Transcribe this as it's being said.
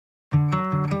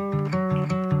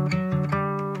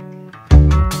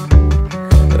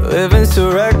living so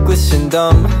reckless and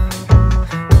dumb.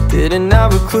 Didn't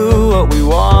have a clue what we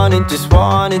wanted, just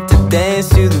wanted to dance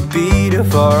to the beat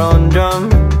of our own drum.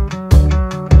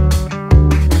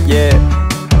 Yeah,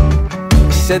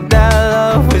 we said that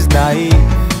love was naive,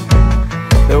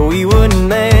 that we wouldn't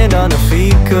land on our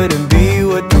feet, couldn't be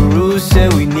what the rules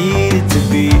said we needed to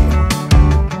be.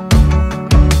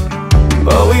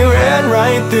 But we ran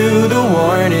right through the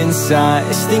warning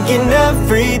signs, thinking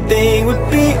everything would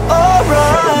be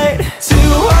alright.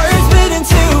 Two hearts beating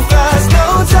too fast,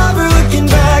 no time for looking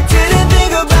back. Didn't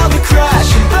think about the crash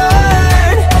and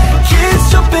burn.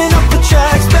 Kids jumping up the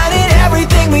tracks, spending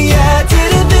everything we had.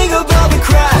 Didn't think about the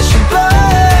crash and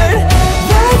burn.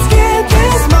 Let's get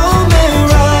this moment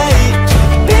right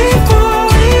before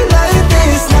we let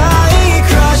this night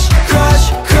crush, crush,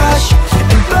 crush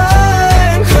and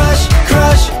burn. Crush,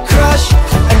 crush, crush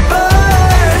and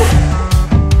burn.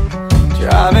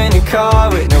 Driving a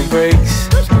car with no brakes,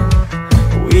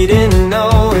 we didn't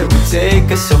know it would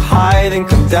take us so high, then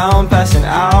come down, passing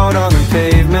out on the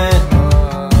pavement.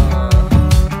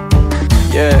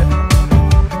 Yeah,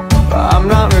 but I'm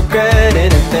not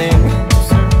regretting a thing.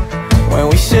 When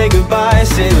we say goodbye,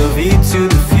 say la vie to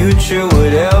the future.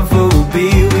 Whatever will be,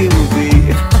 we will be.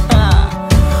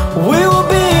 We will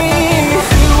be.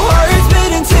 Two hearts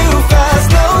beating too fast,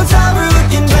 no time for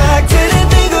looking back. Didn't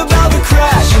think about the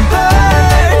crash and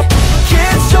burn.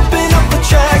 Kids jumping up the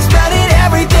tracks, spending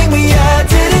everything we had.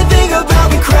 Didn't think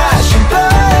about the crash and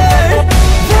burn.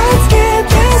 Let's get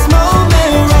this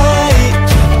moment right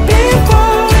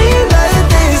before we let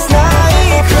this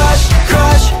night crush,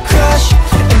 crush, crush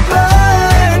and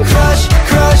burn. Crush,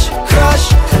 crush, crush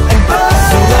and burn.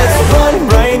 So let's run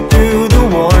right through the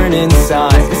warning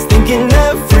signs, thinking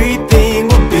everything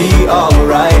will be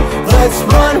alright. Let's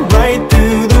run right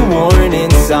through the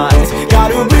warning signs,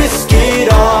 gotta risk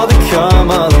it all to come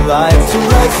alive. So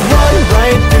let's run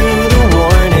right through the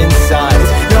warning signs,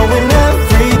 knowing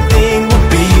everything will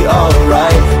be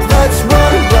alright. Let's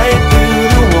run right through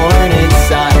the warning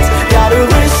signs, gotta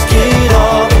risk it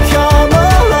all to come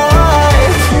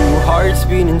alive. Two hearts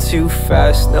beating too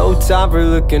fast, no time for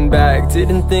looking back.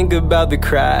 Didn't think about the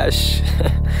crash.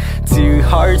 Two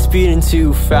hearts beating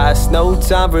too fast, no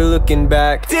time for looking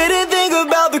back. Didn't think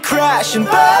about the crash and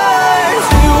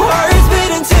burn.